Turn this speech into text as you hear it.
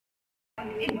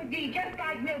It would be just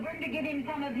like Milburn to give him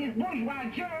some of his bourgeois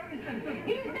germs.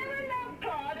 He's never loved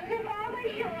Claude as a father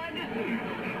should.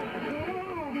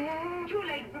 Too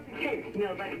late for pretense,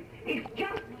 Milburn. It's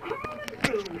just common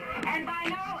true. And by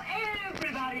now,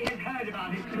 everybody has heard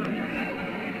about it.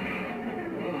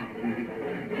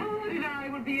 Claude and I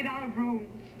will be in our room,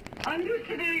 under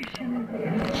sedation.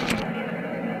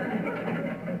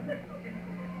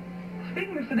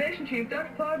 Speaking of sedation, Chief,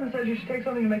 Dr. Plodman says you should take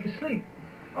something to make you sleep.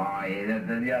 Oh, yeah,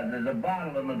 there's a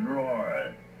bottle in the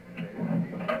drawer.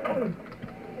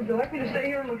 Would you like me to stay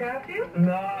here and look after you?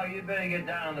 No, you better get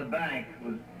down to the bank.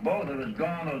 With both of us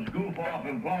gone, those goof-off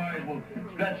employees will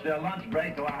stretch their lunch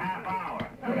break to a half hour.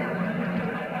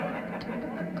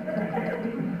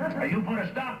 Now, you put a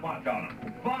stopwatch on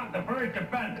them. Block the first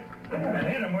offender. And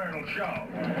hit him where it'll show.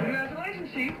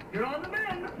 Congratulations, Chief. You're on the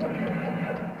mend.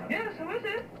 Yes, who is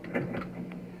it?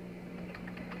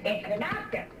 It's the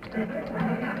doctor.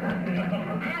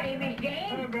 Howdy, Miss Jane.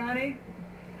 Hello, Granny.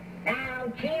 Now,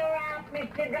 cheer up,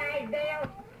 Mr. Drysdale.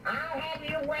 I'll have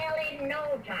you well in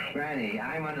no time. Granny,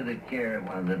 I'm under the care of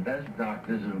one of the best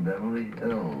doctors in Beverly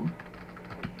Hills.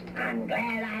 I'm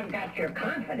glad I've got your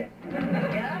confidence.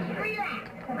 Just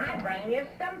relax. I'll bring you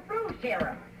some flu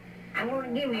serum. I'm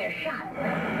going to give you a shot.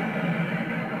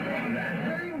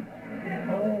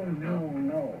 Oh,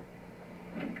 no.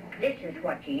 This is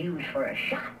what you use for a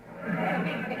shot.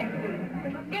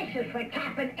 This is for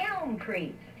tapping elm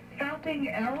trees. Tapping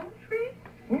elm trees?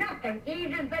 Nothing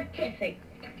eases the kissing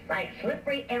like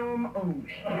slippery elm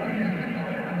ooze.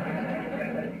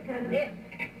 This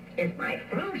is my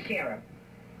flu serum.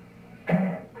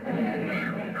 Now,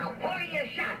 I'll pour you a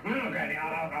shot. No, Granny,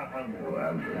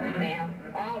 Well,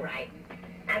 all right.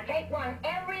 Now take one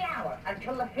every hour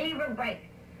until the fever breaks.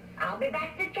 I'll be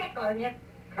back to check on you.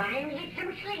 Try and get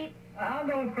some sleep. I'll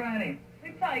go with Granny.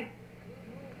 Sleep tight.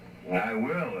 I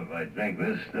will if I drink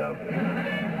this stuff.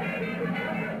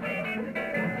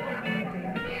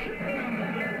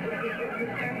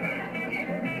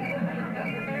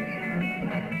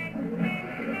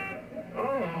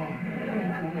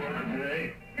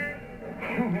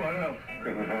 What else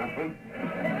could have happened?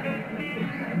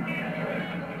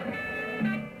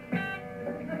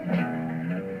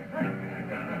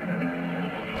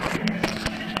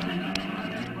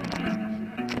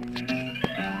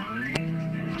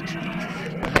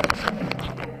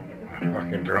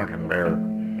 Fucking drunken bear.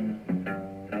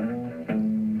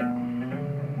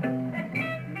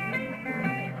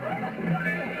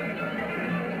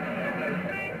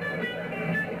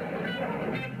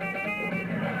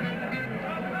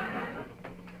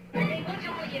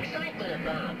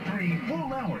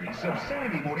 Of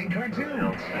Saturday morning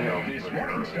cartoons. This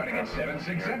morning starting at 7,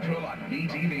 6 Central on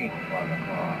BTV.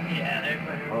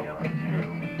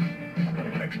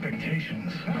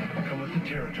 Expectations come with the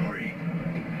territory.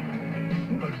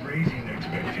 But raising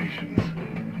expectations,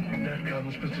 that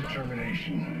comes with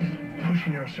determination.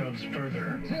 Pushing ourselves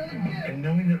further. And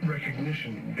knowing that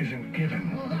recognition isn't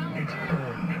given, it's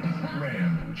earned.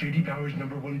 Ram, J.D. Power's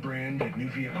 #1 brand at new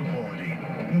vehicle quality.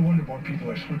 No wonder more people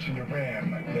are switching to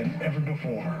Ram than ever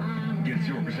before. Get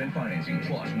 0% financing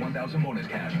plus 1,000 bonus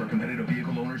cash for competitive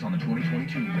vehicle owners on the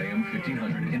 2022 Ram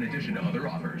 1500 in addition to other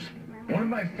offers. One of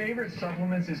my favorite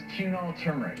supplements is Qunol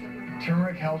turmeric.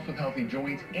 Turmeric helps with healthy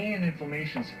joints and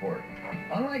inflammation support.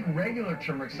 Unlike regular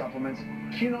turmeric supplements,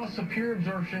 Qunol's superior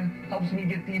absorption helps me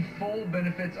get the full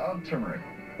benefits of turmeric.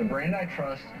 The brand I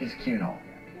trust is Qunol.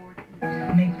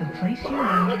 Make the place you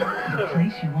live the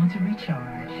place you want to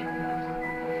recharge.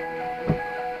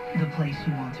 The place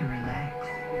you want to relax.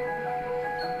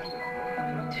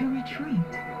 To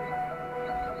retreat.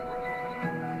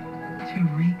 To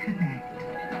reconnect.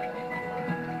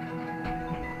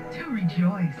 To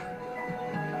rejoice.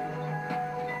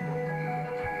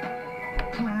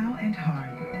 Plow and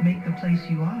Heart make the place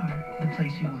you are the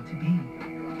place you want to be.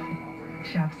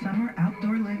 Shop summer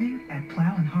outdoor living at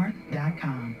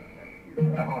plowandhearth.com.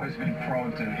 I've always been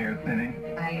prone to hair thinning.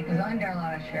 I was under a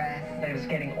lot of stress. I was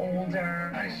getting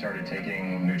older. I started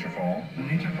taking Nutrafol.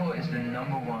 Nutrafol is the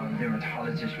 #1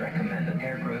 dermatologist recommended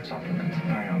hair growth supplement.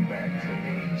 I am back to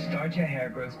me. Start your hair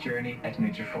growth journey at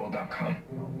Nutrafol.com.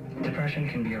 Depression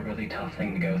can be a really tough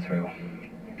thing to go through.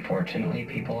 Fortunately,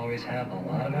 people always have a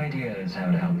lot of ideas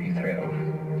how to help you through.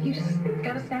 You just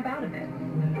gotta snap out of it.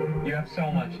 You have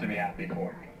so much to be happy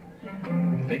for.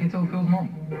 Fake it till it feels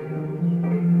normal.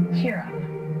 Cheer up.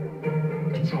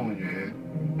 It's all in your head.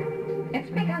 It's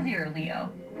because you're a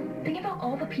Leo. Think about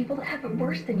all the people that have it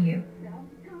worse than you.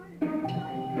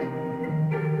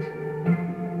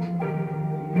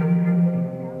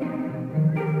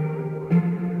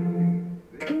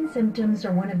 Skin symptoms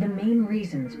are one of the main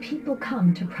reasons people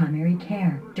come to primary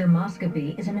care.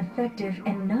 Dermoscopy is an effective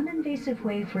and non-invasive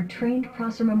way for trained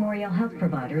Prosser Memorial Health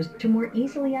providers to more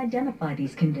easily identify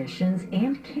these conditions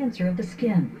and cancer of the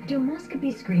skin.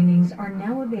 Dermoscopy screenings are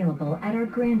now available at our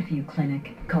Grandview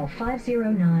Clinic. Call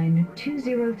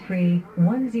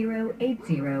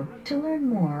 509-203-1080 to learn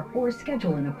more or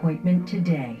schedule an appointment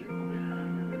today.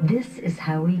 This is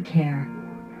how we care.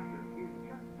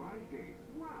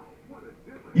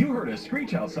 You heard a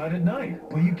screech outside at night,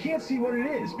 but you can't see what it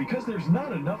is because there's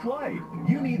not enough light.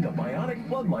 You need the Bionic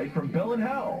Floodlight from Bell &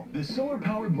 Howell, the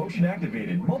solar-powered,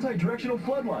 motion-activated, multi-directional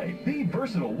floodlight, the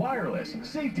versatile wireless,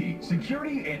 safety,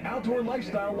 security, and outdoor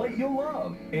lifestyle light you'll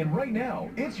love. And right now,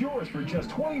 it's yours for just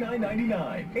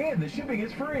 $29.99, and the shipping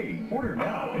is free. Order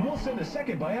now, and we'll send a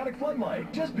second Bionic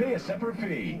Floodlight. Just pay a separate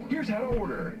fee. Here's how to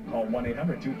order. Call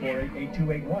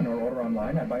 1-800-248-8281 or order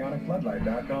online at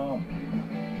bionicfloodlight.com.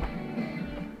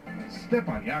 Step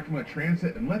on Yakima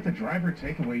Transit and let the driver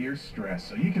take away your stress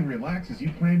so you can relax as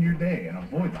you plan your day and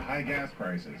avoid the high gas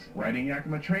prices. Riding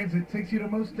Yakima Transit takes you to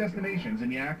most destinations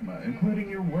in Yakima, including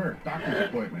your work, doctor's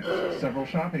appointments, several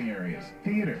shopping areas,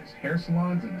 theaters, hair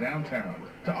salons, and downtown,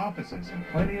 to offices and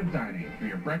plenty of dining for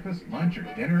your breakfast, lunch, or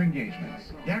dinner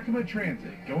engagements. Yakima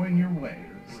Transit, going your way.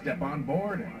 Step on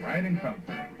board and ride in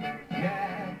comfort.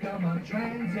 Yakima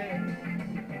Transit,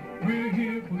 we're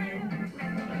here for you.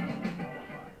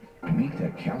 Meet the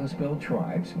Kalispell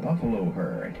Tribe's buffalo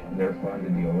herd. They're fun to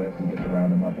deal with. We get to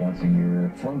round them up once a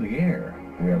year from the air.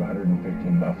 We have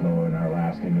 115 buffalo in our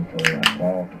last inventory last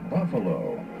fall.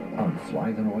 Buffalo on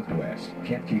Fly the Northwest.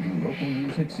 Can't give you local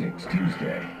news at 6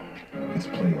 Tuesday. It's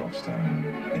playoffs time,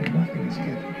 and nothing is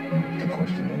given. The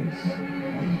question is,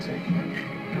 will you take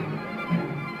it?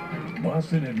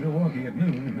 Boston and Milwaukee at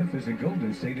noon, Memphis and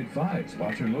Golden State at 5.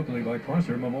 Sponsored locally by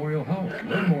Prosser Memorial Health.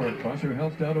 Learn more at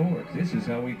prosserhealth.org. This is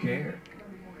how we care.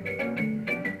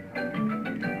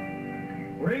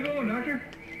 Where are you going, Doctor?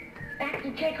 Back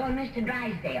to check on Mr.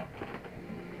 Drysdale.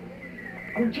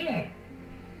 Oh, Jed,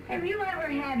 have you ever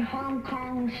had Hong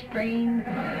Kong strain?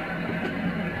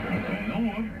 I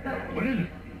know of. What is it?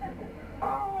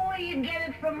 Oh, you get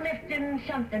it from lifting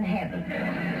something heavy.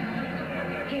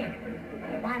 Jed,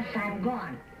 whilst I'm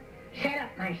gone, set up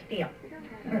my steel.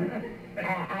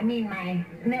 I mean my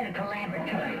medical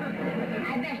laboratory.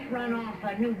 I best run off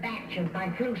a new batch of my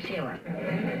flu serum.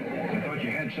 I thought you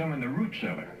had some in the root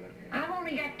cellar. I've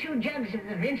only got 2 jugs of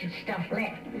the vintage stuff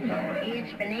left.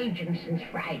 It's been aging since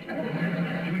Friday.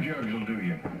 2 jugs will do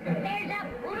you. There's a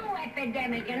flu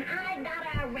epidemic, and I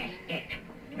gotta arrest it.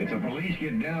 If the police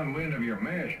get downwind of your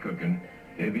mash cooking,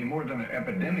 there'd be more than an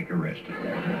epidemic arrested.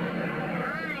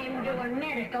 I'm doing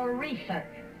medical research.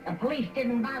 The police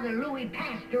didn't bother Louis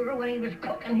Pasteur when he was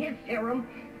cooking his serum.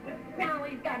 Now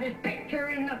he's got his picture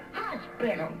in the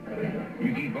hospital.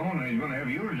 You keep on and he's going to have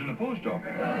yours in the post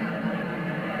office.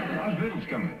 How's Biddle's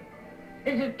coming?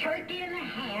 There's a turkey and a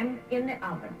ham in the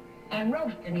oven, and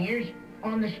roasting ears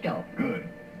on the stove. Good.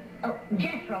 Oh,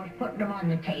 Jethro's putting them on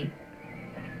the table.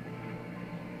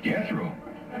 Jethro?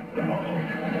 Uh-oh.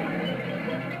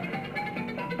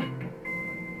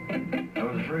 I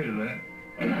was afraid of that.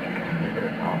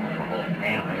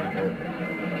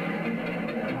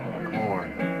 Corn.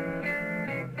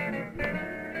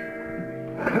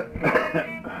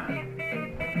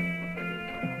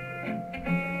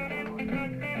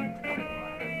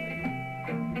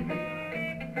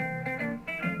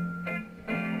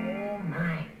 Oh,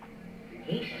 my.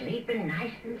 He's sleeping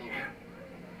nice and sound.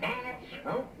 That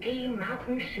smoky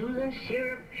mountain soothing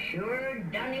syrup sure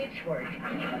done its work.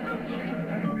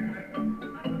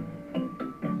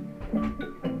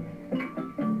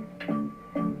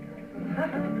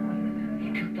 He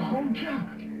took the whole jug.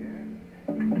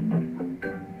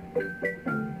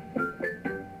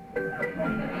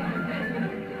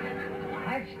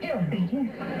 Heart's still beating.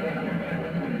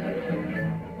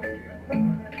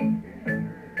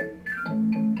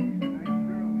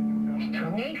 His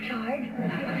tongue ain't hard.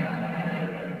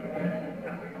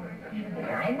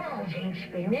 Eyeballs ain't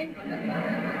spinning.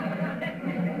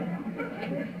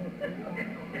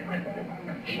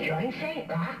 His joints ain't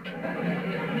locked.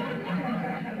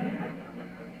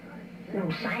 No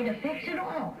side effects at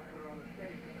all.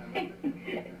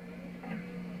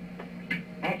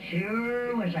 That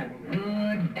sure was a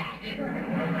good batch.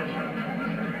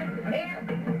 Well,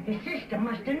 his system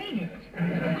must have needed it.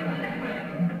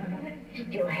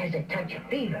 Still has a touch of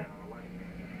fever.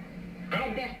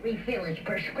 I'd best refill his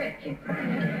prescription.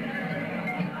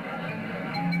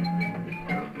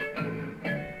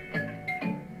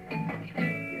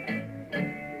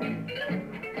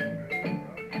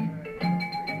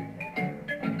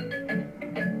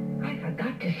 I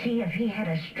forgot to see me if he had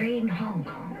a strained Hong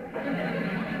Kong.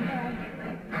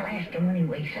 I'll ask him when he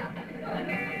wakes up.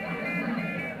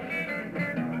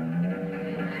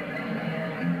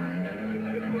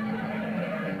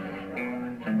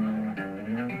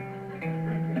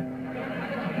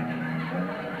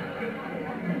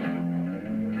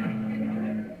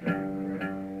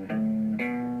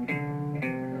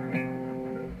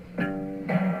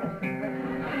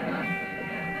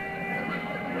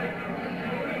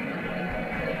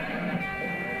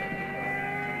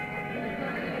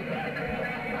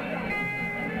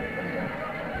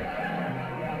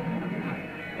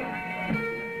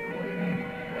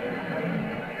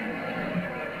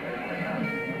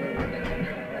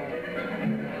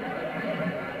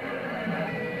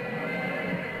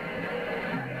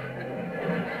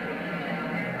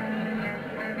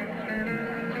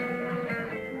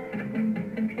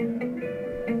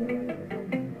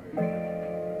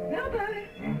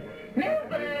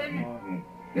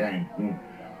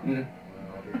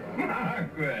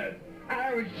 Margaret,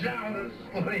 I was sound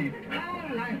asleep. How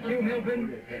like you,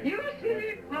 Milton. You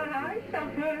sleep while I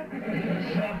suffer.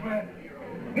 Suffer?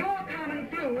 Your common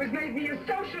flu has made me a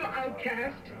social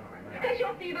outcast. Has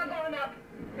your fever gone up?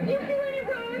 You feel any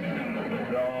worse?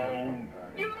 No.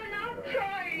 You're not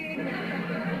trying.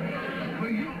 Were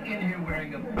you in here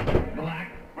wearing a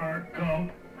black fur coat?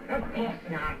 Of course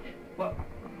not. Well,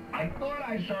 I thought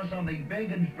I saw something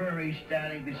big and furry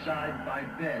standing beside my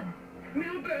bed.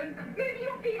 Milburn, maybe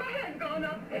your fever has gone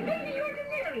up. Maybe you're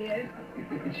delirious.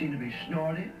 It seemed to be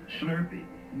snorting, slurping,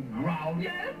 growling.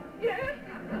 Yes, yes.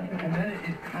 And then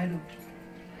it kind of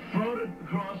floated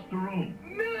across the room.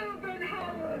 Milburn,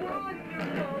 how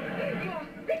wonderful. You're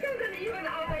sicker than even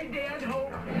I dared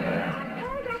hope. I'll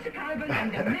call Dr. Carbon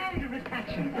and demand a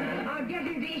resection. I'll get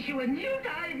him to issue a new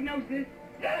diagnosis.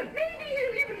 Maybe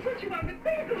he'll even put you on the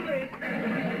fatal list.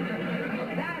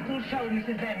 That'll show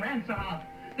Mrs. Van Ransoff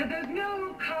that there's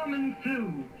no common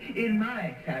flu in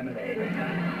my family.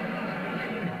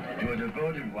 To a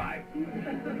devoted wife,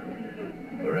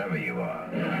 wherever you are.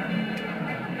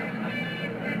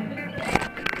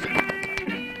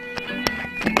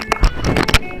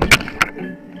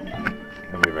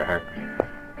 I'll be back.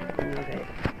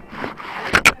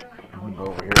 I'm go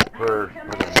over here first,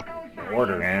 put the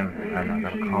order in. I'm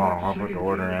not gonna call. I'll put the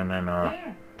order in and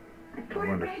go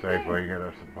into Safeway, get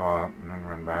us a pop, and then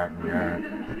run back and get it.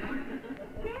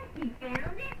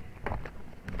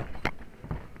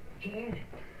 Ted,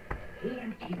 he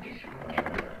emptied this one.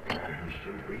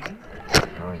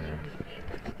 Oh, yeah.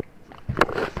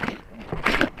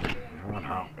 Come on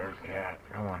out, there's cat.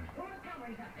 Come on.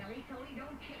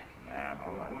 Man,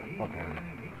 hold on. Fucking.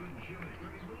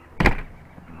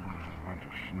 Bunch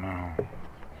of snow.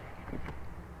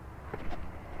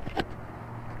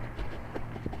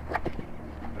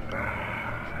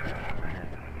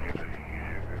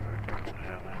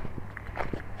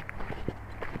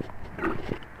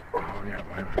 Oh, yeah,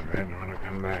 my friend, when I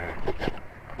come back.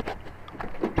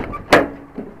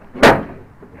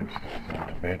 It's just son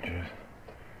of bitches.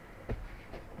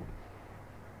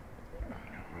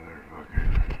 They're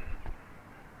fucking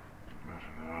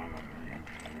messing around on me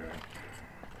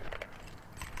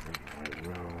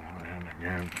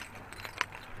again.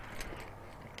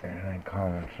 It ain't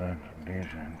common sense and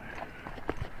decent.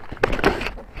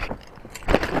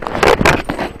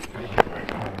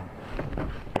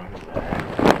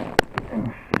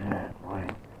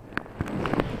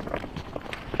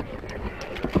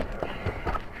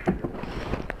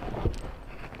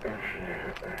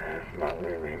 It's not me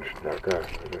being stuck up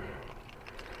to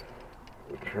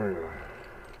the trailer.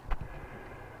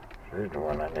 She's the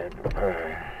one I need to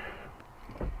pay.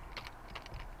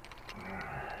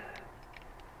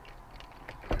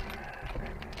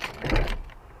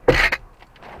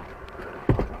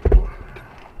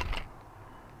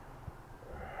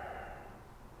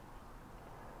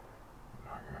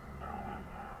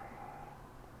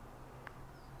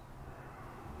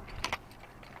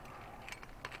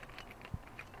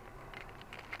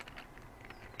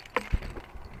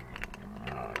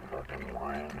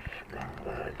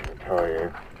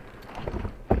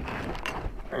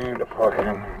 I need to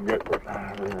fucking get with this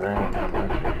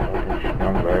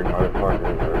scumbag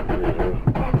motherfuckers or Jesus.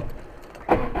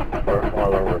 First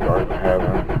while over Garden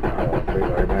Heaven, I won't be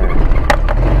like that.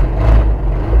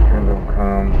 The kingdom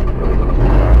come,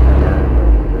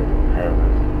 heaven.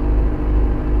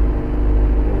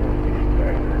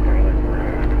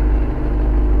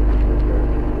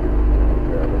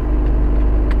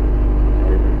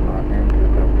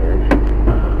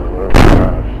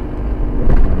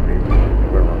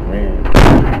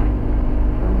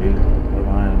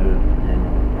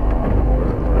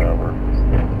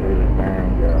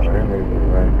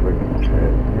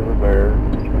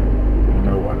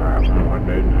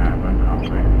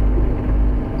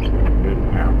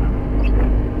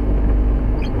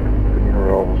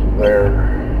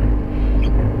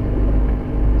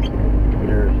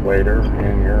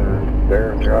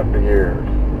 throughout the years,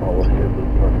 all the shit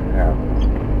that's fucking happened.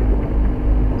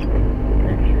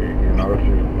 And she, you know,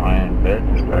 she's a lying bitch,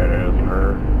 that is her.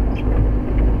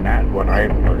 And that's what I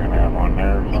fucking have on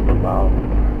there, something about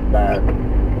that.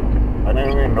 I don't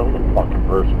even know the fucking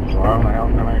person, so how the hell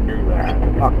can I do that?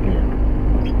 Fuck you.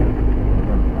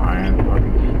 Fucking lying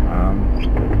fucking scum.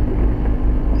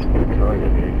 I tell you,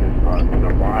 he just fucking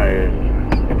defies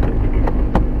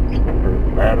her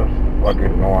baddest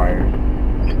fucking noise.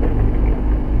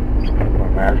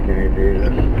 I'm asking you,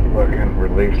 Jesus, fucking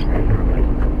release me from this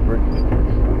freaking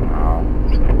somehow.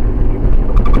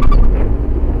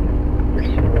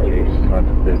 These sons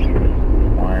of bitches,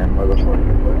 lying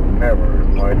motherfuckers, but never in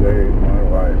my day, in my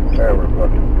life, ever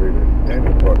fucking treated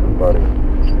any fucking buddy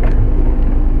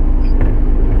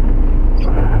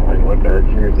like what they're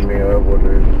accusing me of, what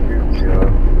they're accusing me of,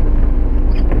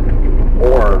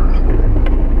 or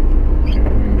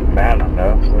bad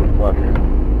enough with fucking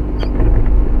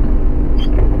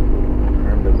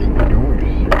him to be doing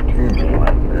shit to me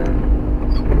like that.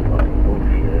 Fucking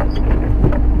bullshit.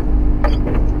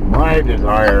 My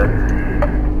desire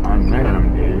on them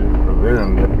is for them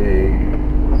to be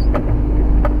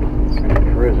in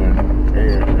prison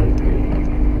ASAP.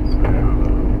 I don't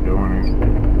know who's doing it.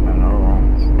 I know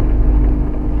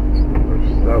they're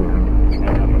southern, they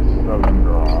have a southern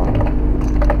drawl.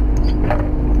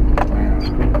 Man,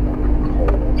 fucking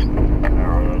cold.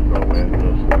 Now let's go in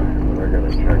this thing, but I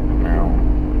gotta check the mail.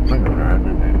 Finger riding it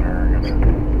in there, I gotta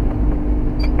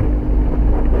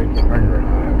take the finger in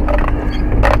there.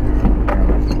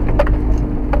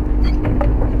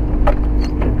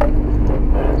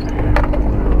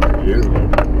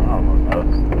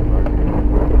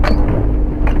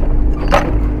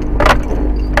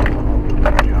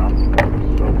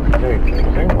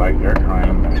 Like they're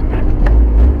trying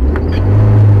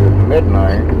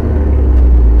midnight,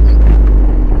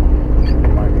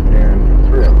 might be doing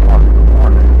 3 o'clock in the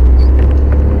morning,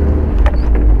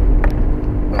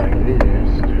 like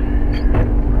East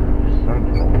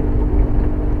Central.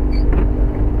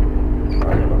 I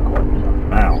gotta record something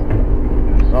now.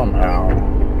 Somehow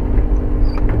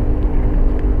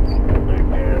they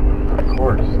did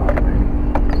record something.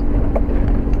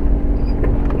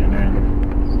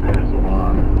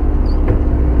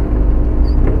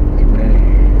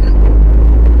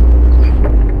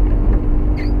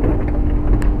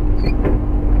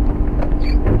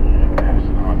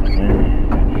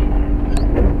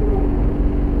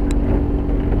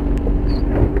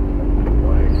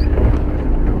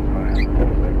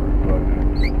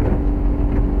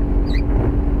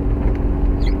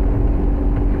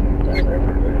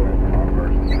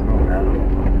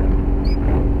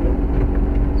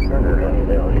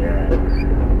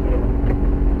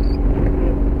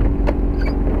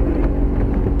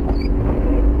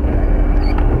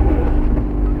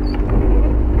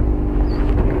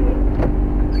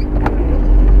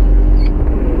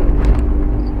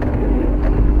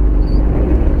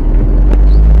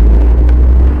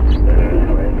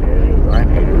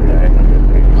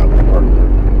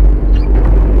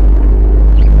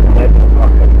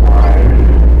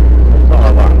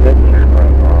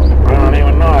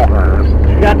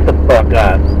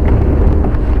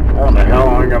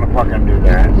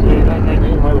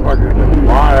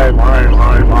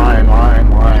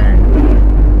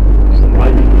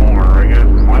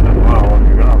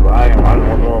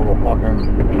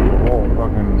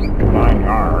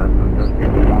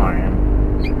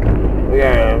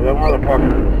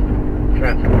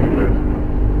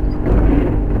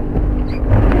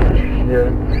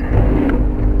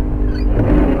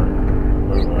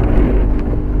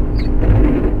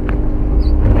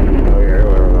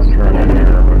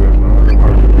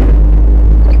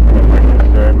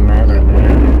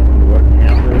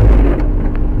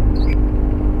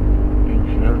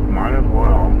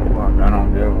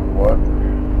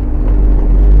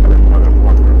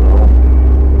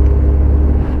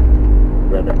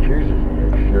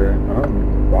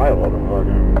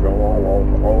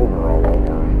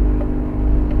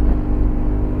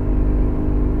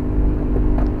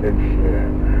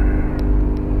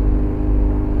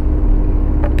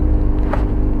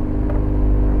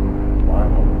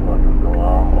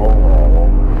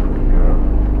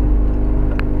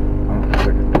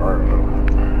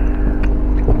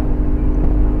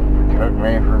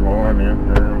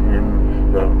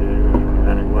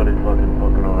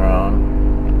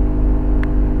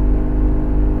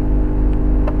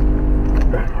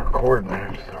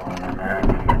 Coordinates on that,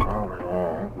 probably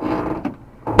won't.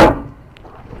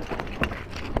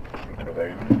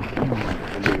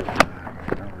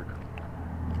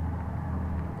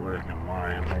 Working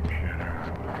mine, make shit out.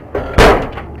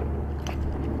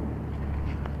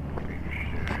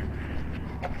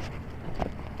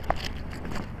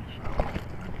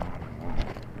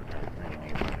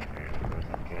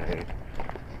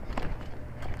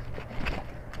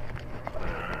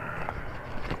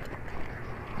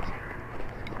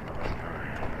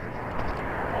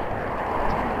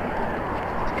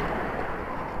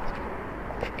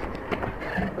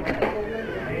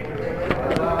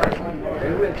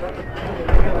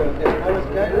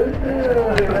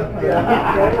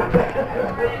 I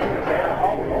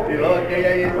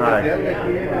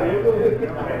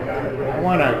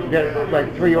want to get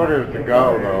like 3 orders to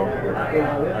go, though.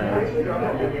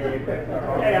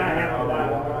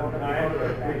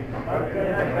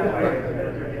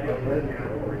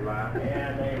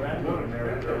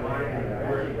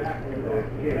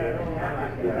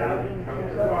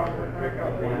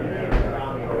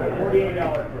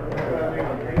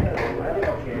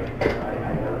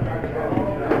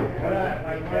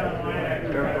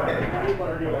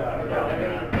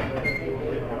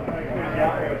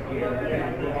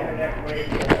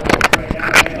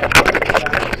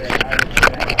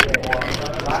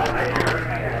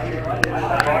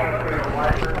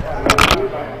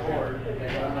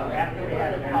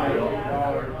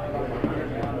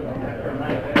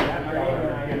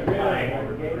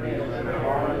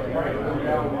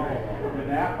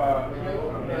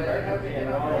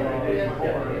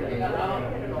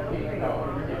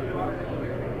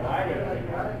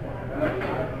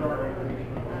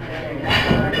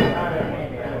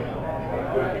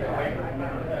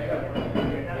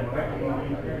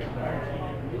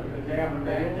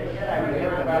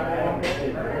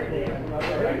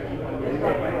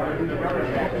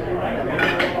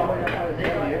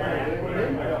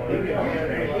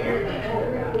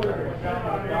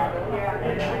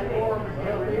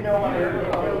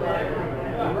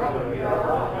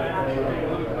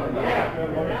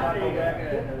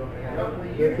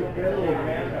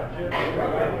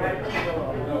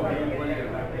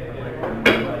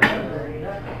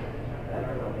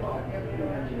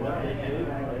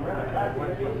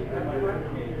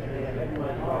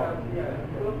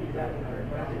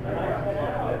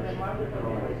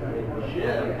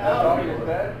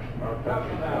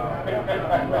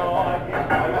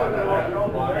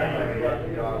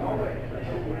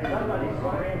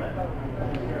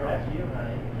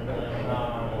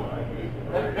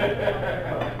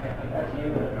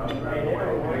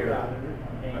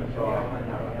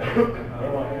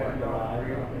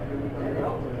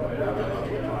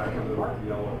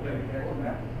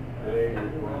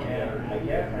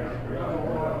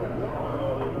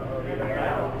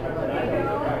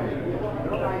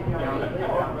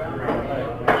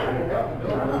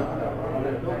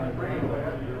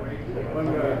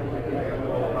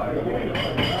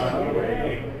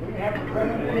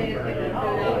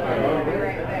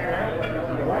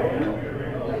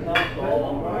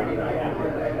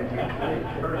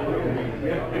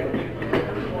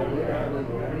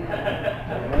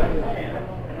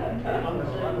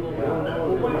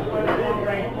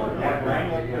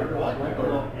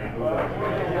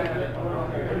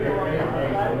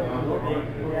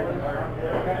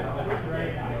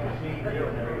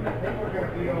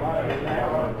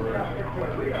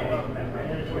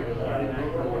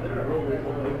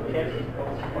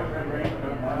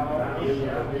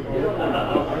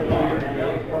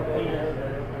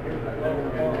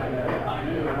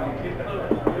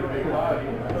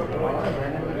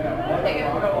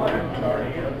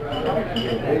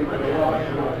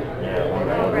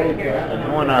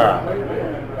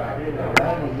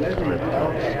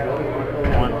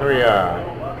 One 3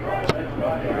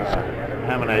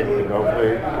 ham and eggs to go,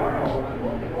 please.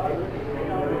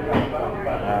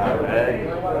 Egg.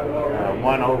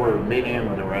 1 over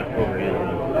medium, the rest over easy.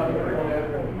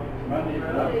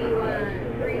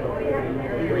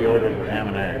 3 orders of ham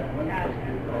and egg.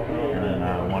 And then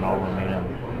 1 over medium,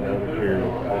 the other 2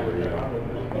 over easy.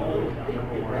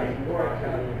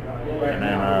 And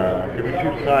then give me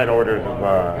 2 side orders of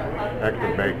extra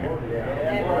bacon.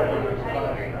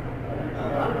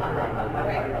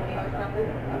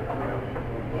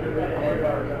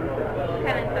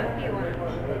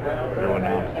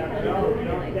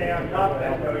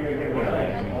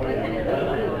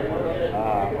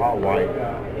 All white. And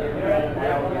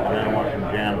then I want some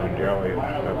jams and jelly and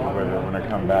stuff with it when I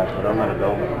come back. But I'm gonna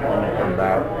go when I come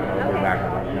back. I'll be back in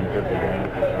about 10-15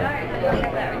 minutes.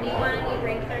 Do you want any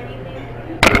drinks or anything?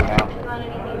 Do you want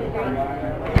anything to drink?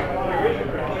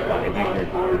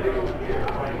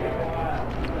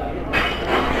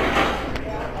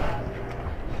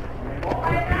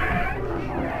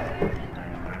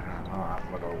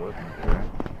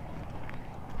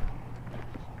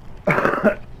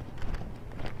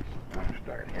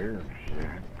 Start hearing shit.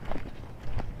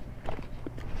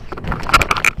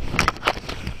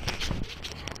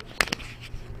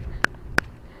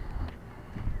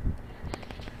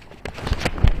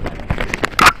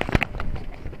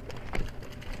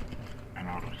 And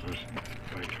all of this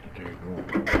like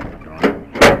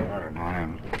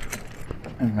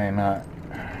it may not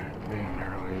be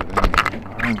nearly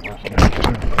as interesting.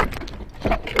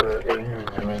 I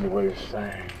mean, what he's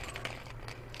saying.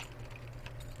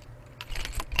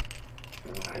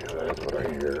 That's what I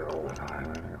hear all the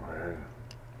time anyway.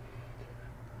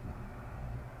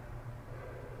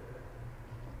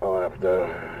 I'll have to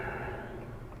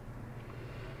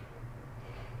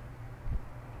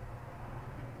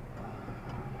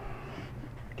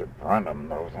confront him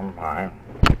though sometime.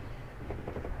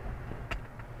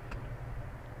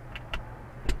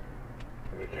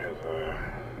 Because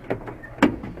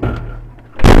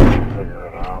figure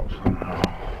it out somehow.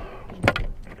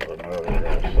 I know you're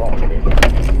gonna solve it.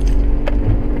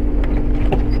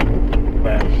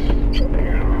 That's, you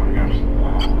know, against the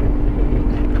law.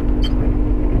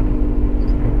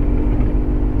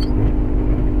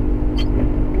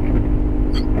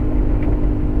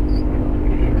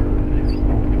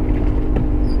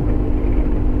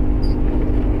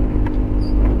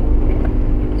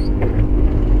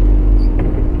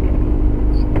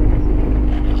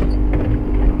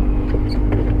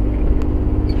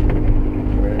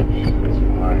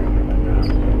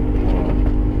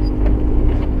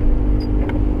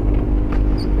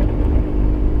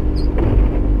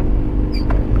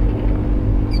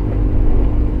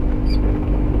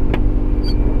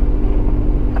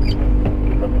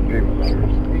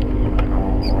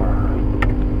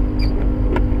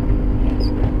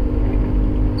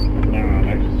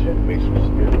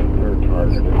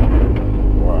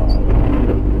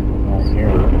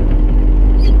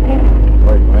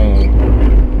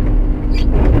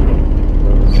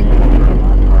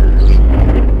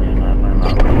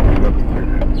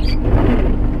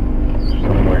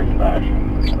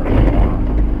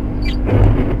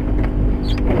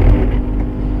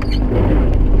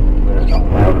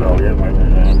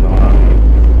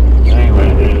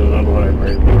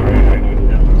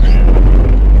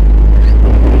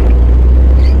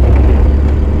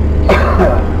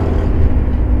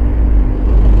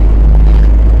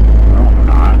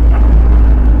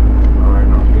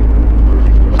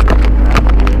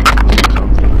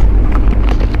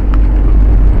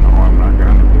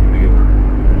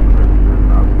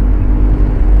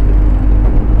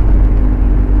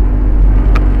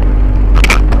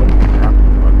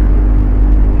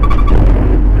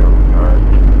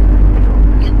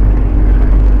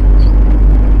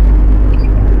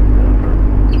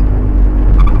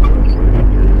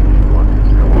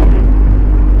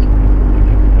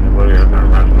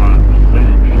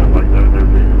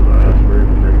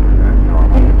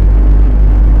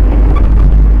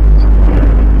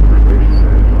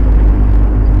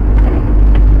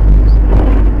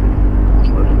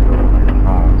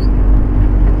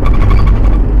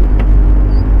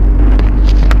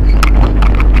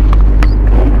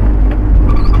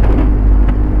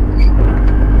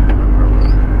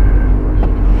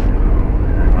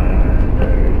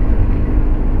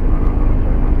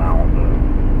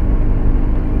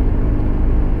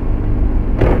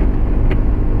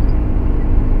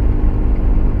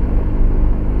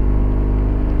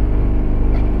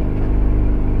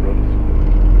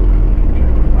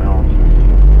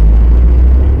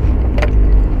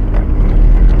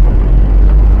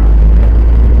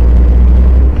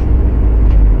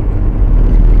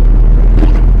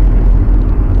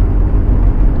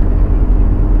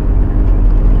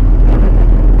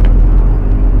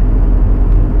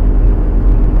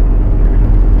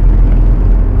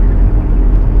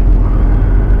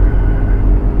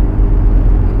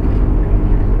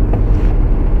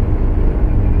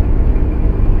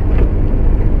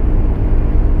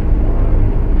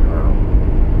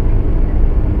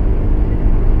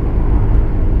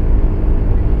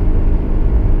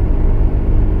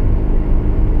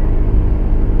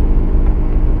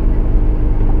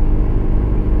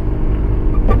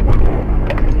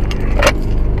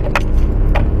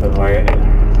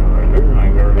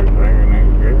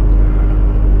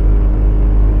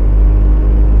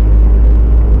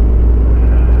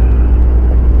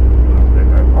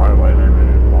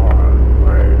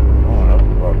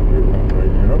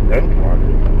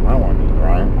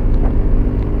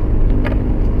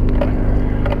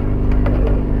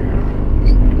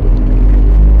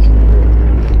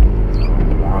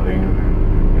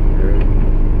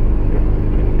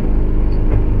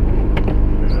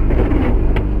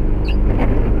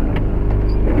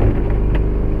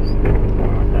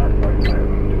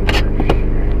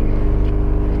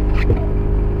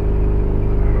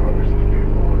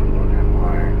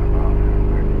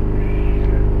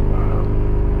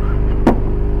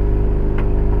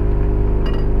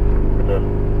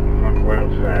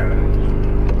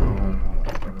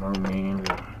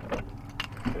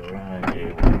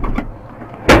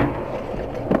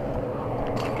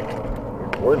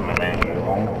 Where's my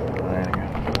man?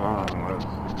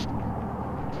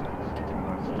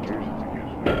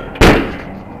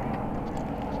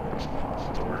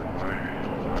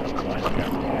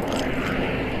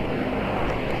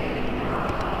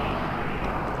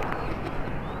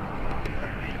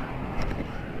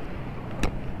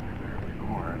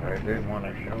 didn't want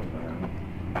to show that.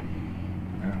 I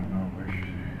don't know if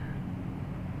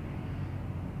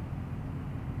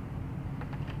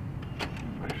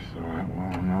I saw it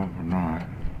well enough or not.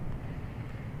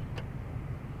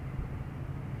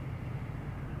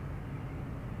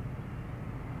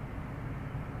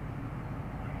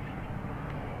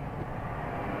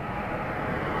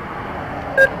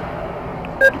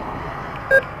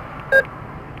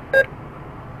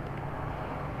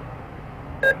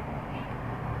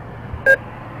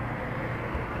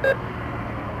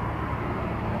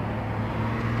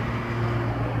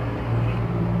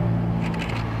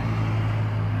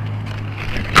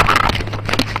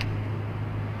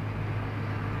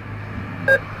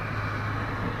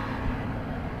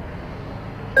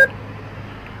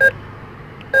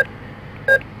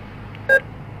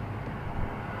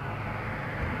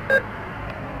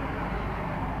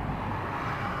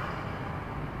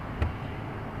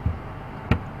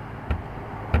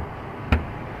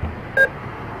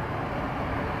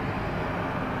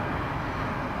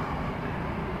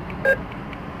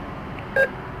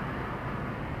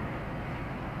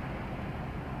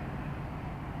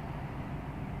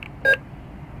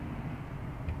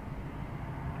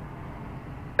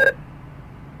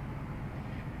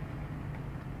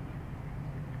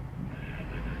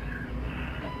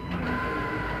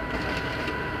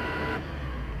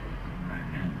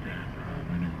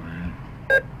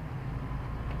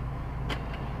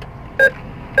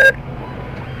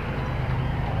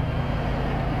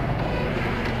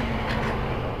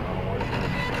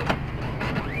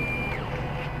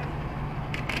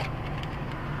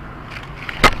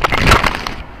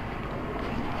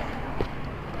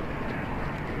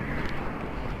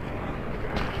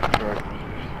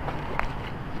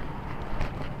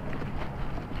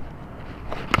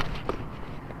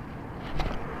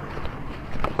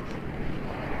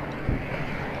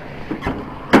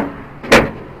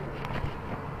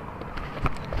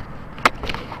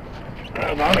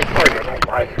 I'm not afraid of that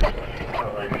bike.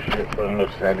 Oh, like shit, but I'm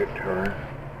gonna send it to her.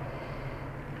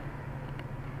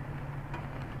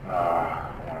 I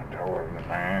want to tell her the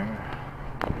man.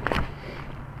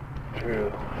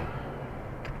 Two.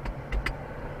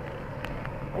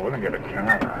 I wouldn't get a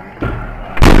camera.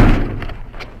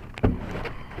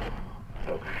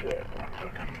 Oh shit, 1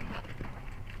 second.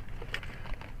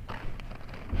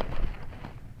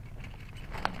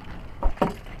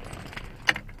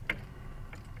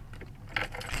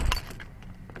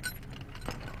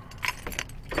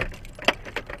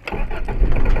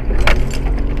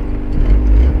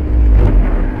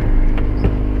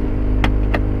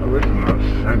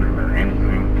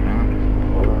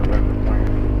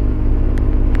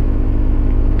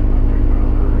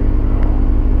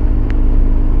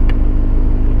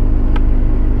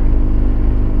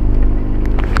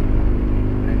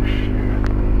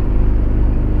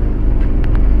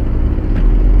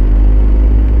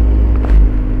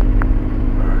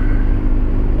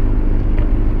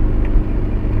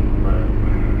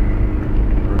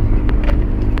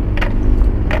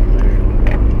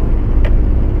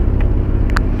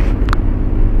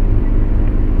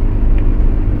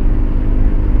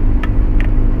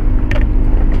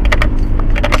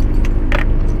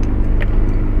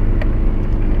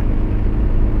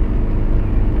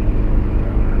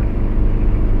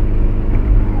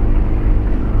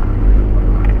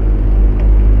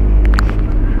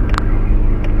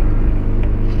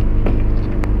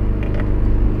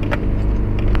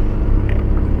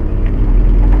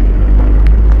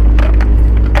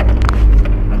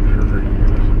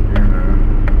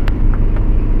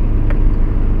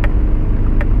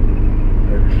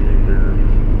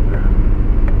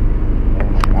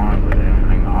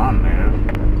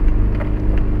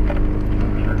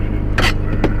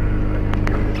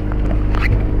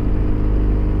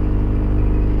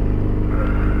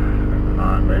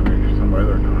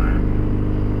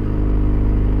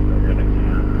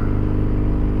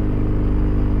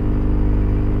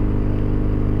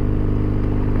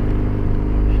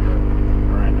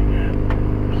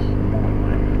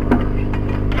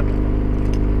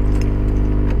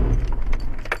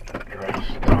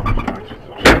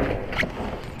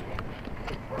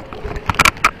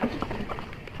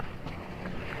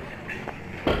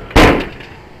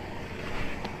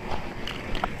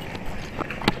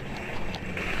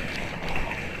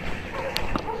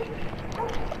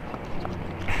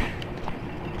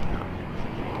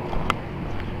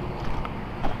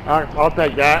 Alright, I'll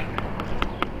take that.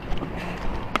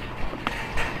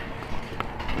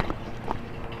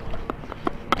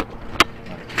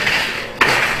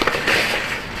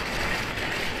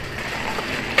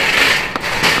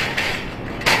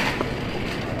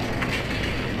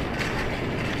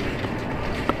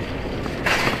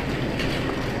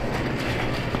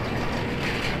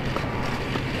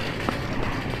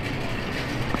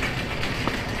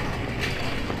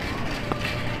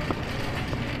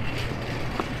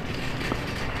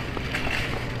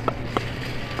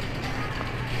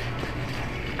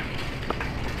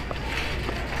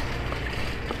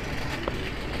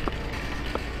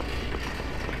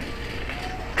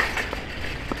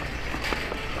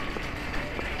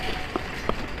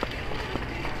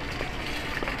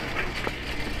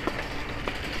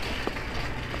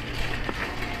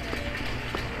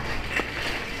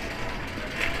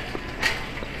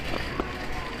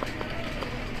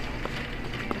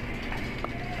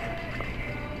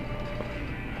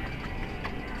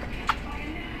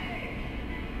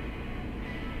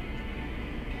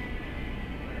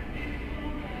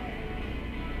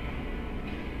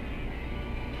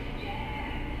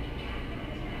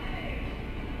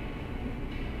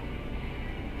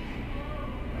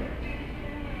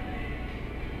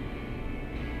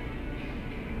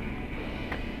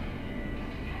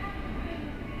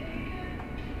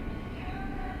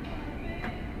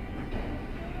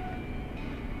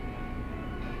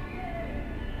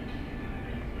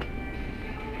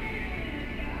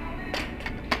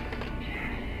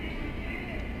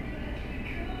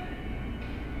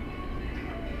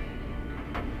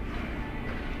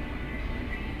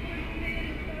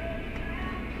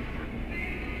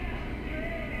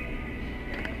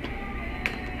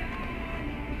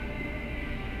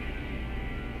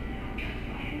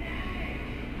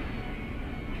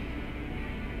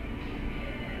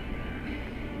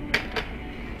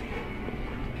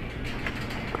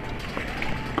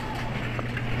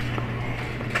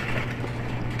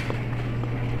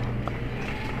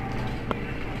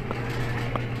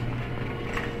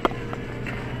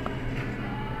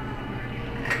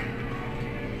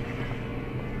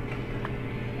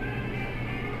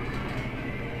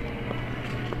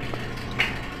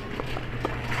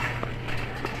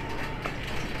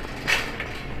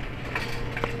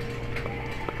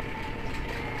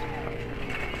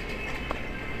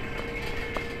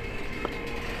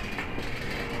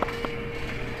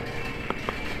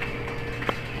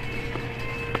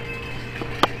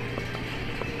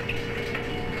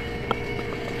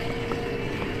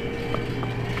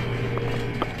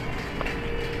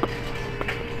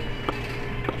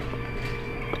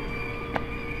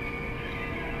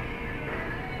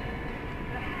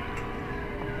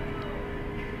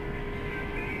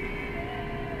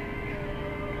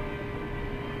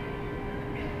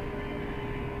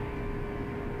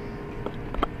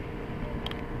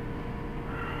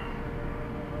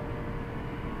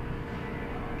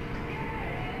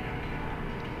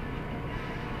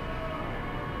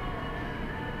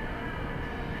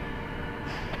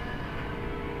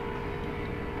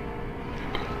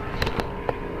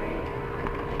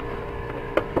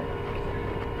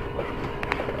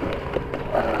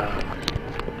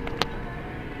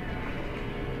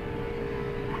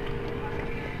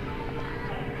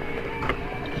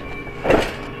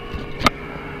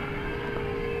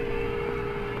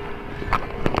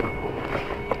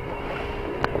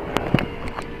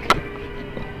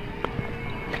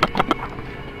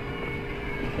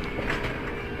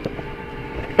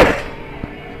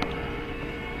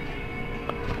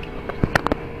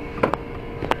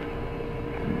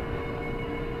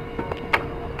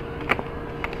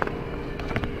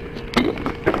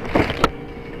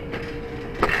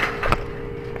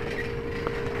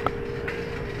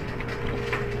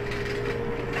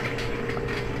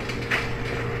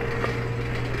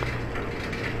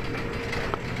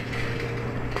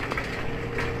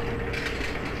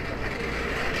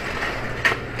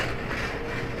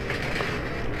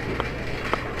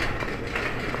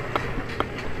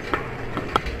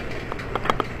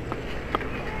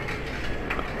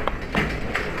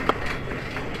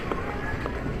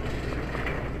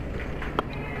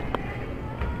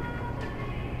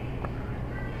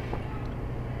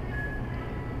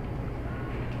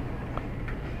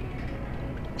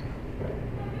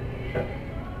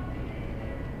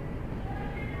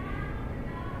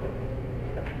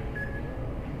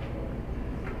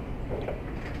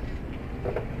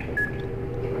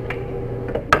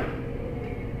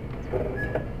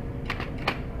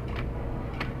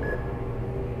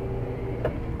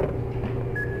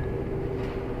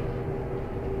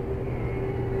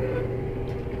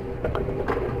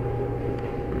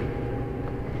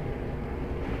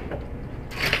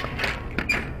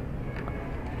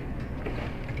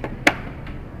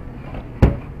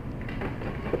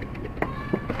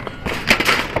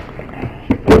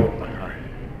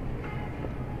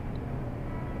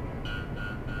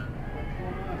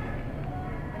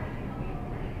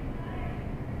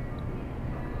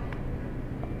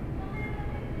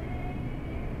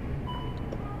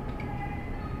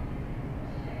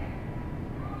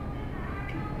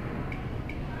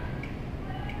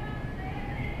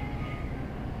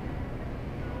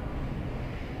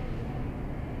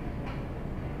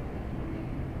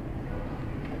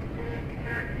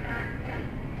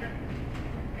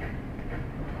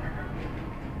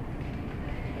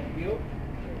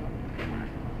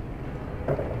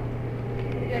 Yeah,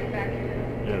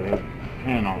 there's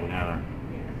 10 altogether.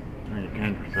 I think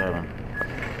 10 for 7.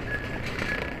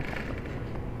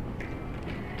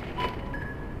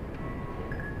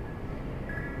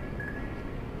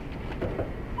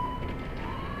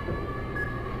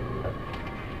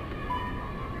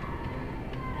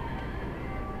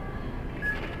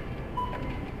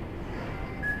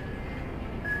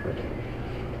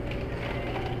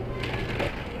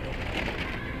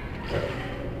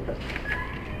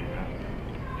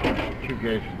 Two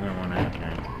gauges and one half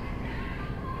tank.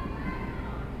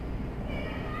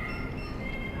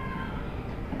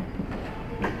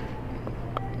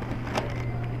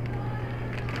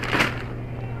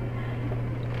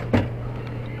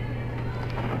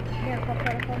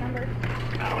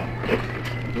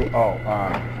 Oh,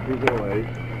 208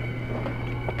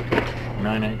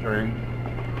 983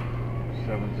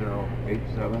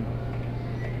 7087.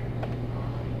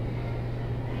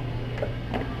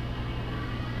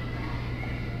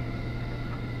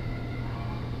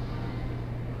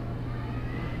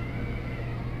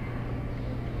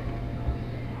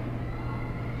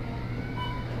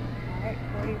 Alright,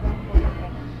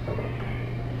 4147.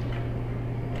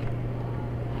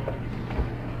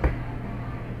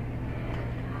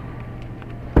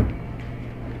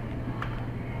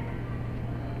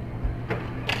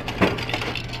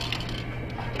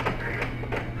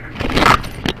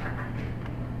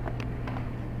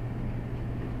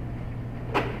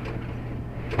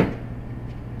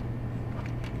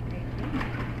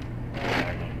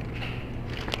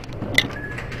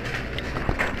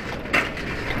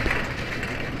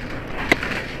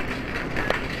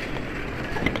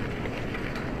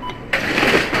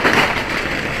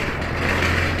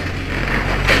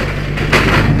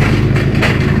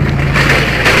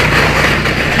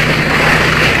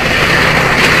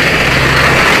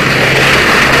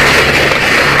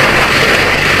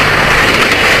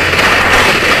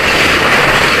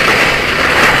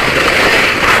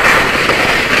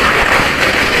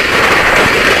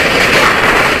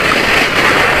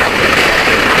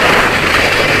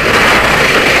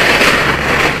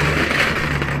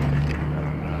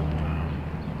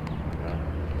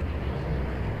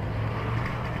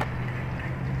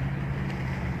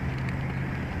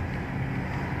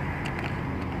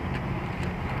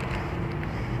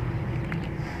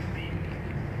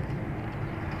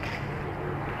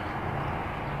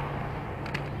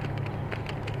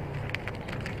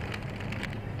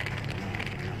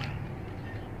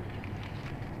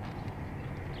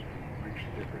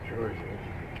 Different choices.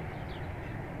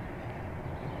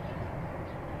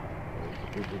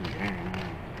 Stupid game.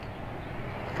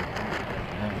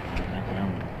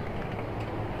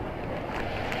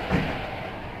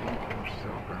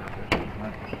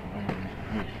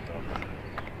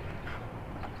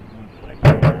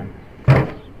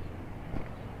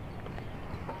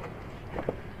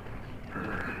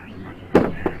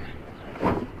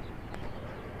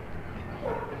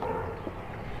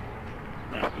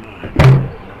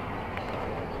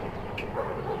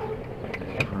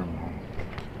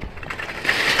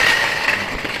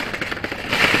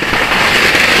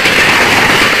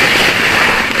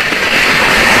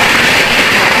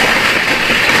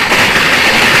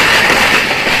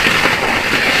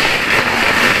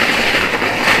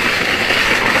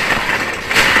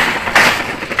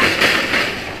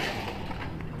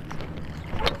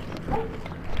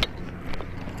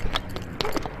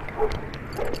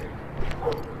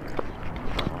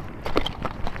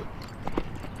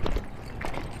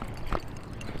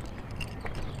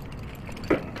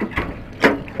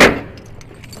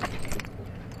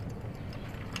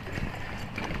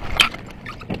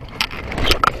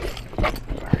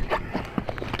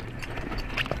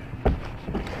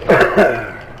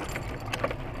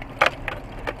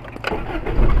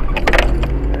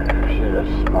 Shit,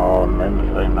 that's small and men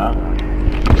say nothing.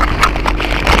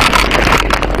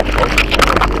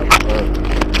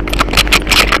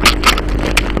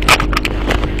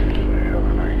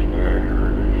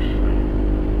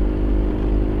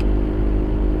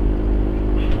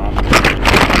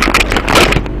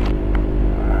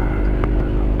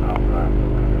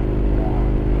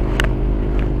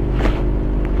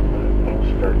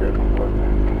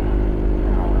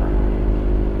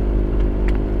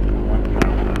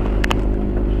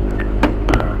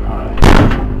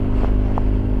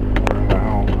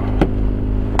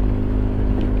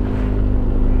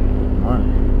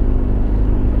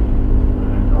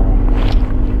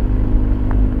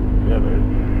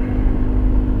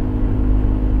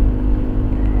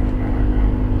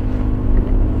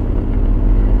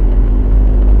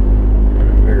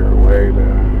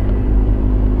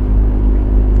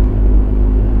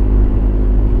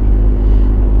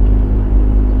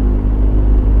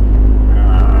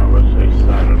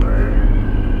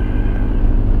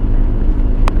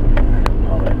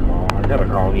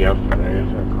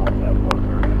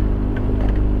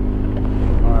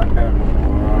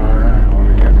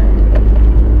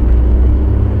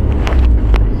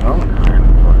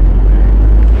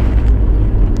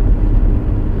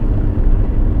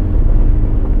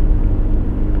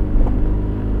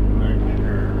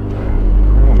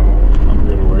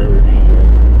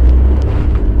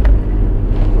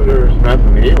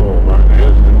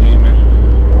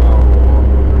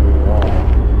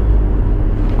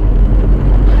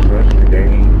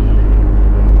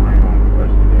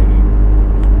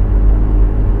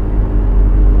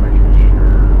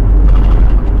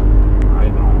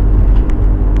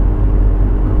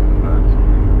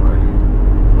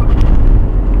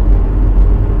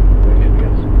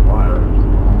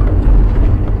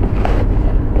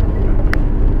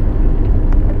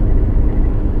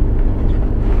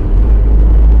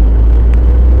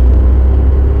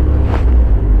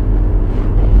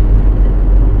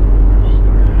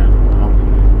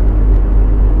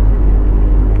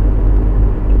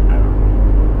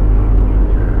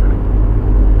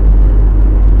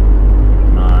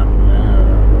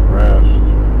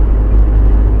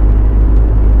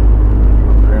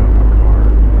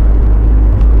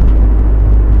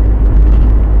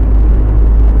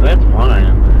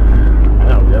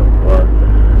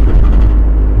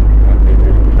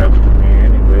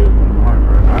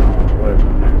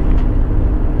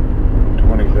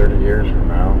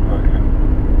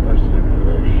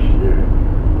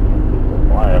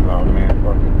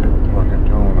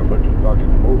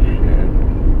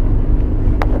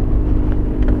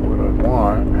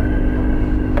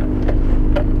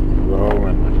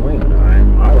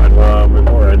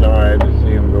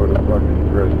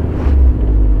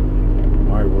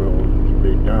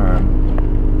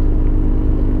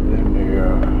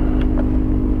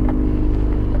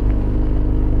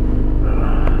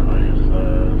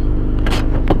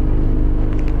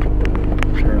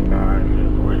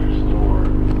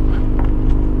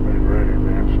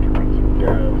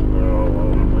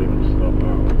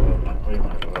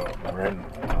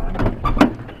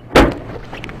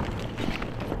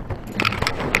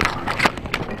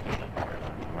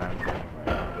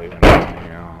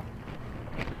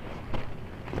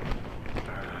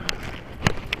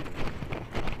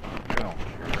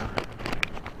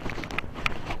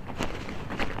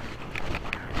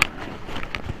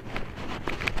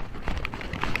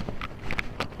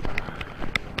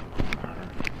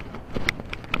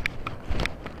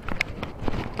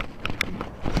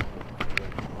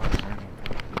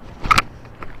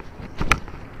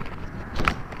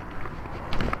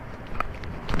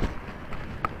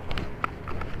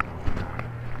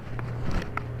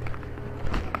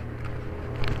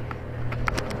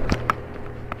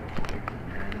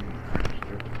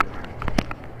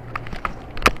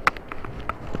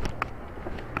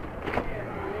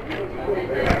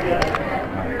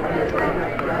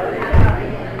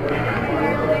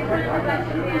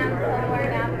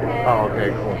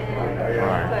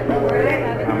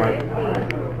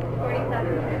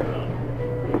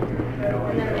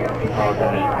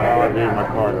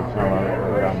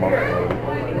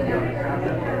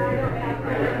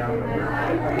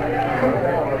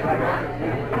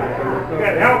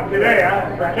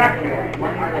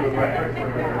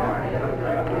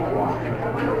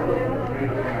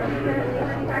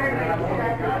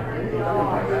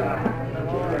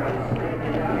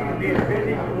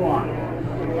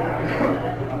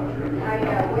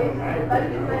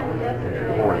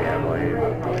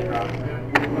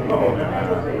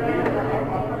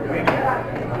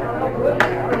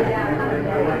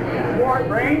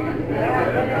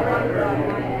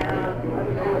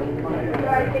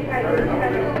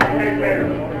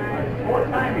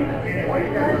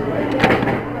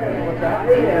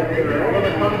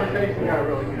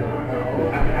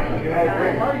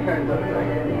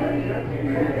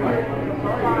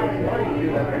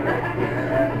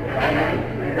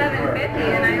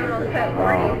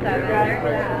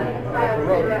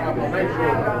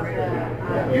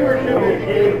 You were shooting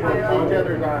shades from each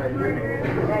other's eyes.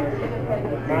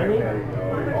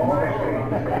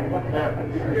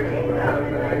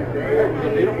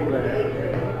 Beautiful day.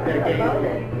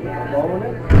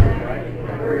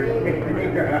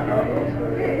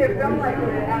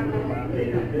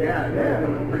 Yeah,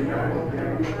 pretty nice.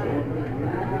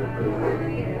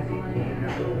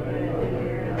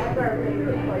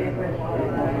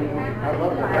 I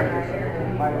love the practice.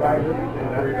 My rider.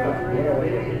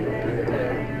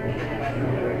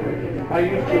 I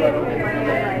used to.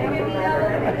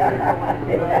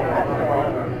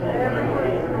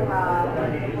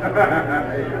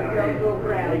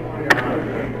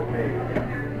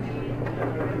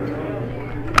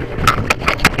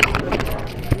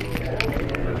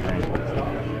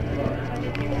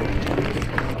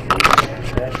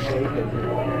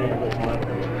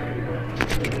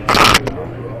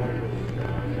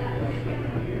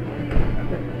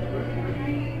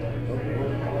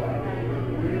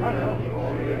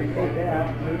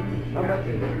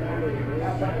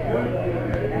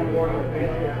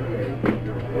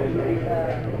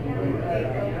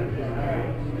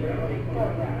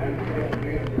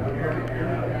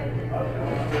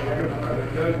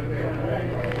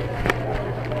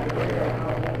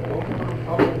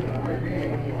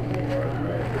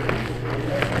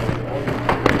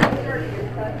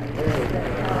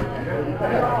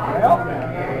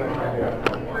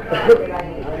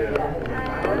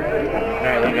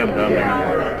 I think I'm done now.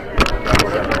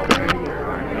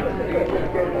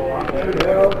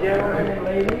 Well, gentlemen and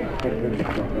ladies.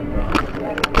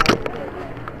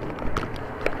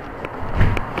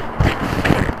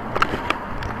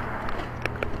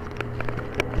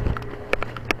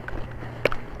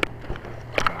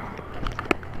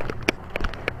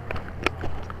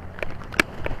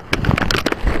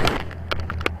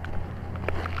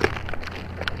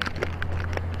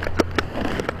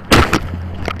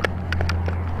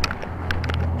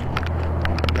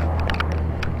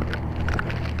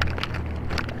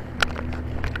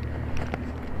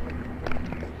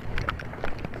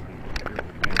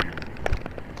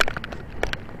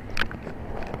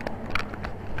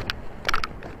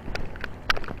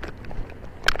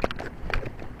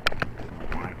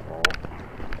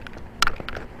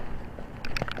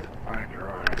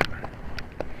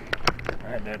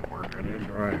 That did work. I did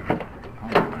drive. I'm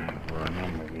paying for a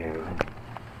number here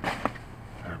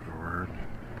afterwards.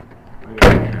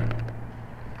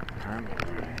 Time to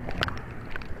do anymore.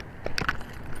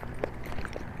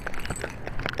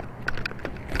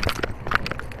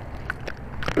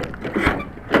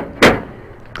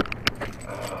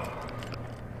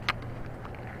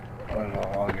 Well,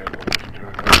 I'll get used to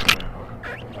it.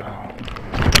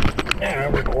 Yeah,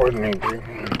 recording me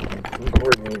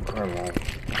criminal.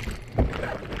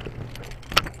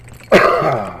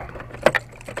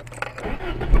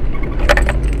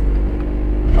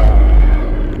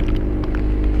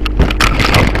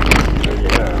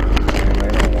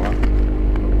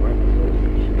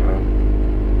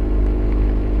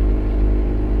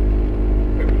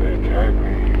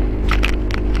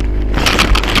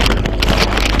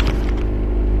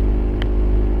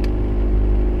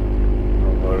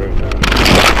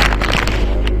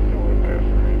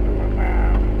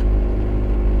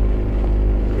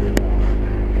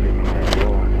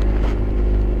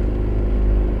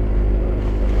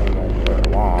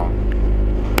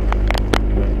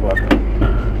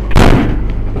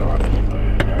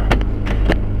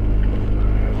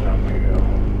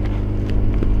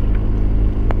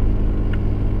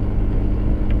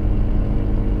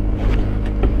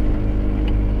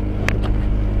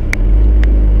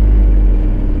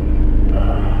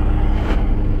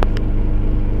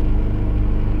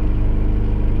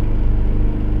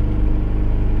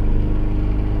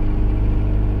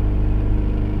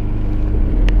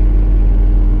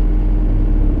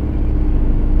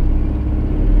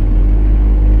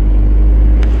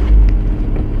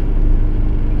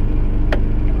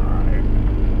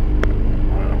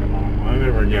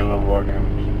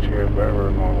 I've ever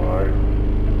in my life.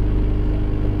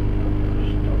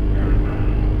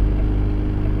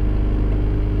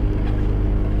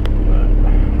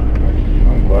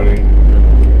 Somebody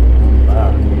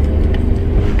back.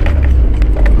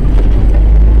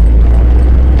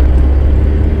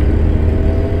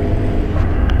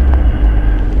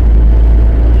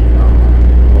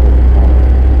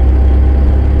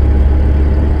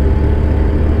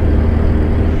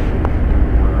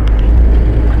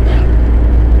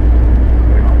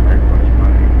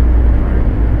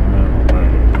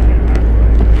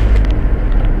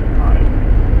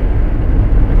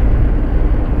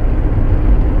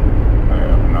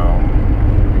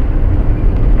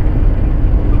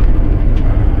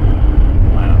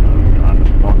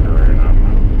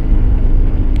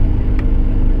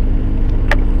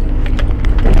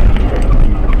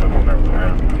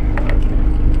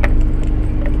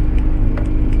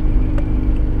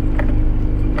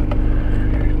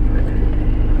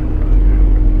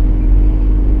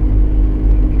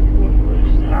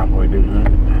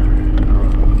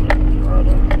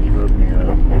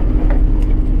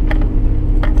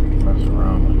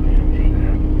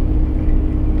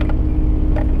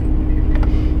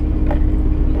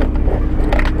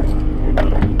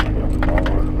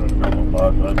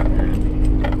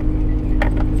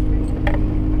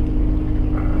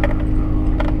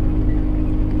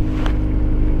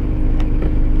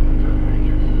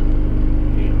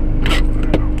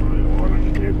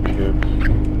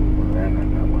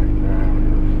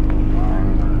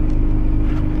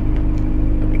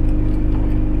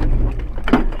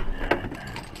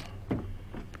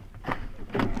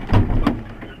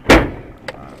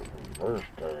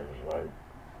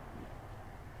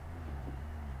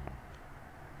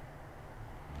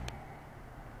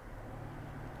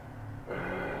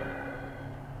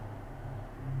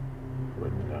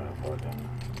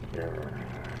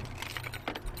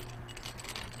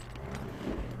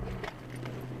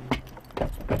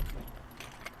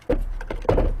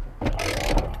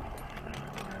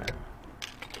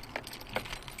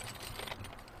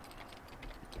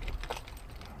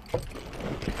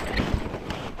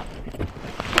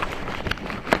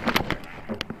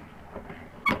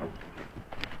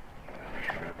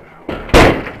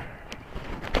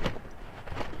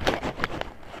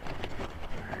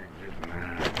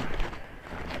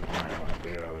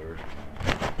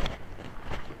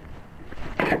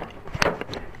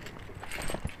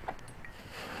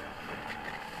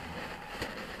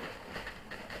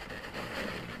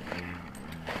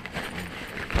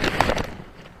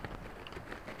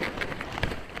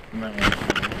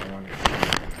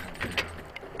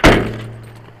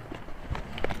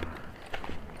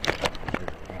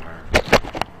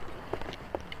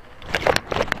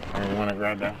 You want to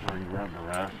grab that before you grab the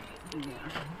rest?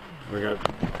 Yeah. We got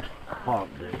hot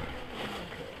dick.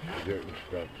 Getting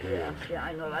stuff too. Yeah,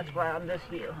 I know. That's why I'm just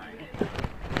here, honey.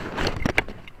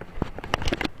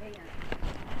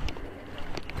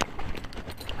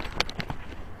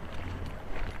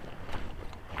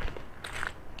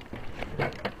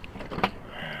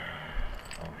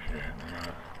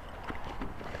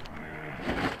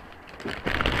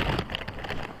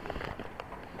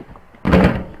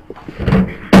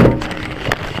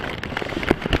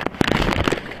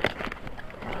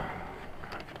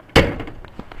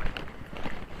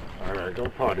 Alright, go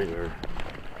potty there.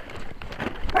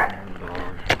 Dog.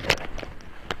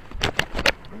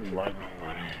 I'm biting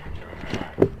away.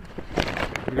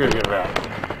 You're gonna get back.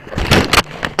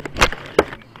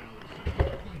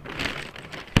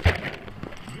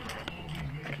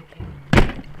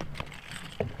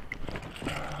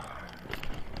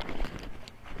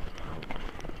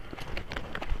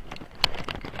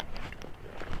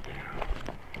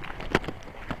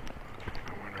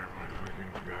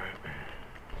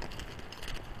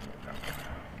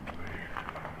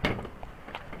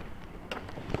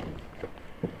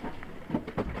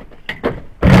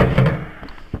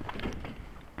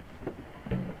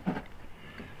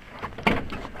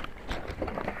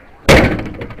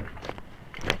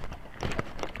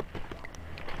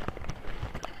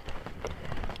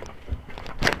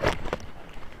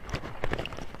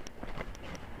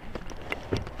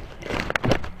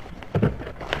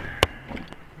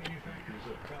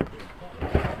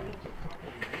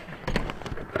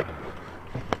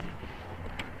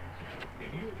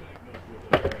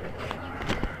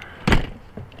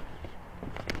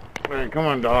 Hey, come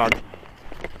on, dog.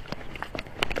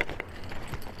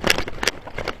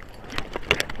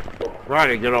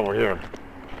 Righty, get over here.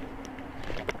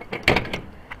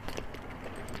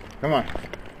 Come on.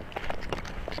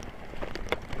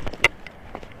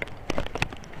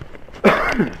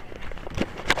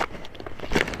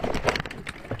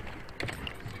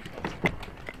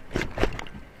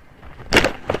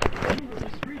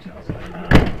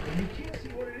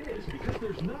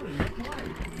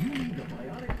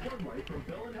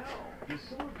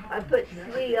 put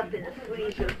 3 up in the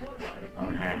freezer.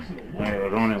 Okay.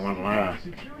 There's only one left.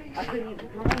 I couldn't even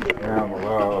find it. Yeah,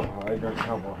 well, I got a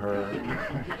couple here.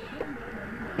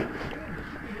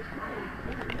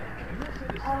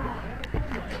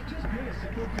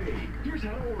 Here's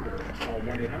how to order. Call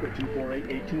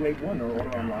 1-800-248-8281 or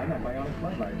order online at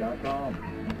bionicfloodlight.com.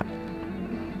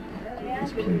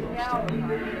 It's playoff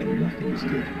time, and nothing is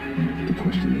given. The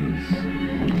question is,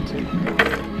 who will take it?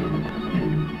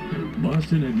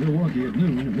 Boston and Milwaukee at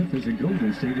noon, Memphis and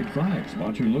Golden State at 5.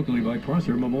 Sponsored locally by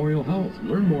Prosser Memorial Health.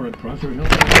 Learn more at Prosser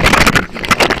Health.